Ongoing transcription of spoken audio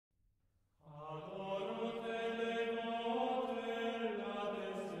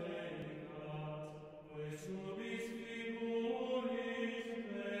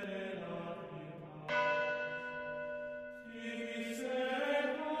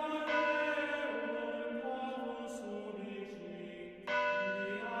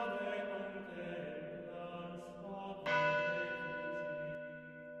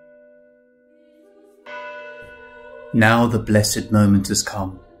Now the blessed moment has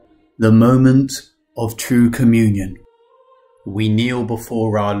come, the moment of true communion. We kneel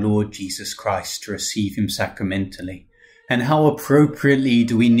before our Lord Jesus Christ to receive him sacramentally. And how appropriately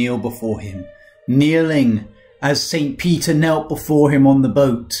do we kneel before him, kneeling as St. Peter knelt before him on the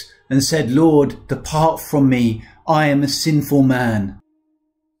boat and said, "Lord, depart from me, I am a sinful man."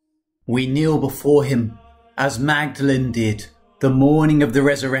 We kneel before him as Magdalene did the morning of the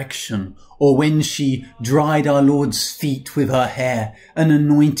resurrection, or when she dried our Lord's feet with her hair and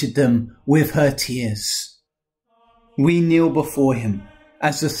anointed them with her tears. We kneel before him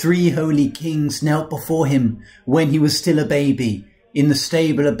as the three holy kings knelt before him when he was still a baby in the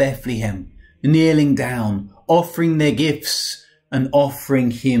stable of Bethlehem, kneeling down, offering their gifts and offering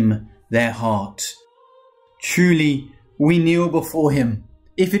him their heart. Truly, we kneel before him.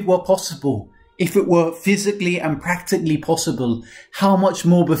 If it were possible, if it were physically and practically possible, how much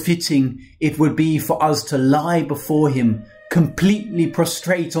more befitting it would be for us to lie before him, completely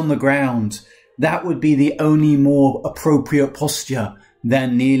prostrate on the ground. That would be the only more appropriate posture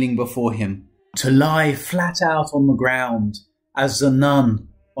than kneeling before him. To lie flat out on the ground, as the nun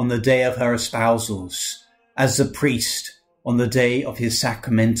on the day of her espousals, as the priest on the day of his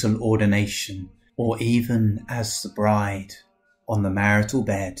sacramental ordination, or even as the bride on the marital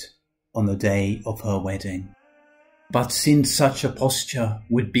bed on the day of her wedding. But since such a posture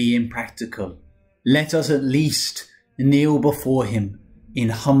would be impractical, let us at least kneel before him in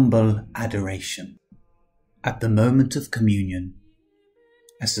humble adoration. At the moment of communion,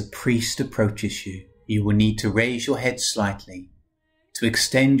 as the priest approaches you, you will need to raise your head slightly, to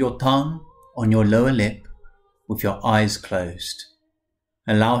extend your tongue on your lower lip with your eyes closed.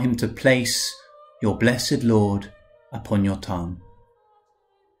 Allow him to place your blessed Lord upon your tongue.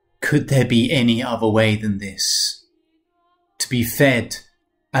 Could there be any other way than this? To be fed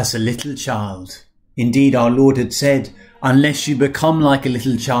as a little child. Indeed, our Lord had said, unless you become like a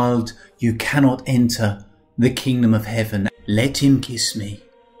little child, you cannot enter the kingdom of heaven. Let him kiss me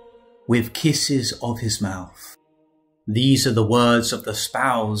with kisses of his mouth. These are the words of the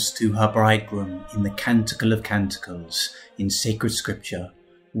spouse to her bridegroom in the Canticle of Canticles in sacred scripture.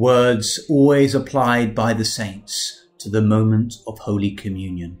 Words always applied by the saints to the moment of Holy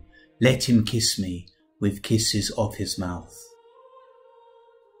Communion. Let him kiss me with kisses of his mouth.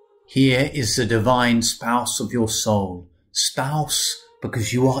 Here is the divine spouse of your soul. Spouse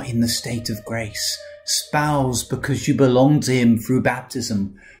because you are in the state of grace. Spouse because you belong to him through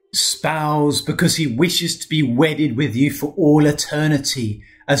baptism. Spouse because he wishes to be wedded with you for all eternity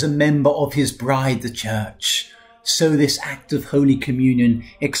as a member of his bride, the church. So this act of Holy Communion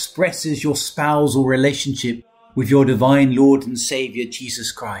expresses your spousal relationship with your divine Lord and Saviour,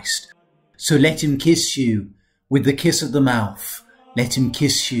 Jesus Christ. So let him kiss you with the kiss of the mouth. Let him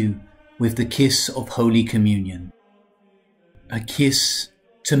kiss you with the kiss of Holy Communion. A kiss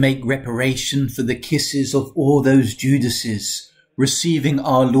to make reparation for the kisses of all those Judases receiving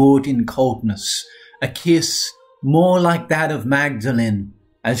our Lord in coldness. A kiss more like that of Magdalene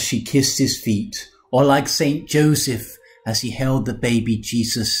as she kissed his feet, or like Saint Joseph as he held the baby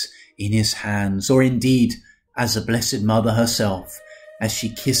Jesus in his hands, or indeed as the Blessed Mother herself as she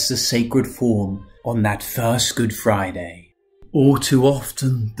kissed the sacred form on that first Good Friday. All too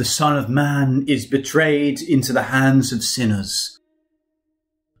often the Son of Man is betrayed into the hands of sinners.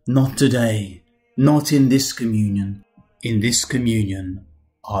 Not today, not in this communion. In this communion,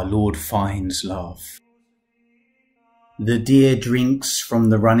 our Lord finds love. The deer drinks from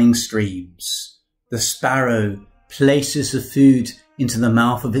the running streams. The sparrow places the food into the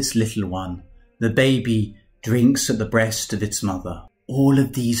mouth of its little one. The baby drinks at the breast of its mother. All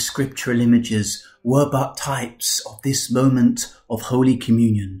of these scriptural images were but types of this moment of Holy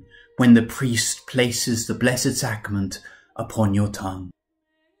Communion when the priest places the Blessed Sacrament upon your tongue.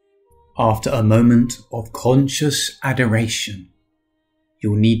 After a moment of conscious adoration,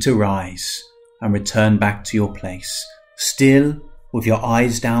 you'll need to rise and return back to your place, still with your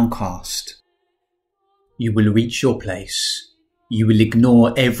eyes downcast. You will reach your place. You will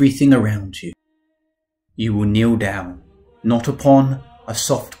ignore everything around you. You will kneel down, not upon a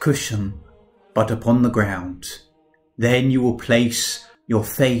soft cushion, but upon the ground. Then you will place your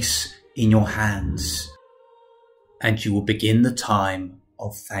face in your hands, and you will begin the time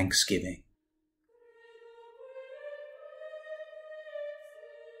of thanksgiving.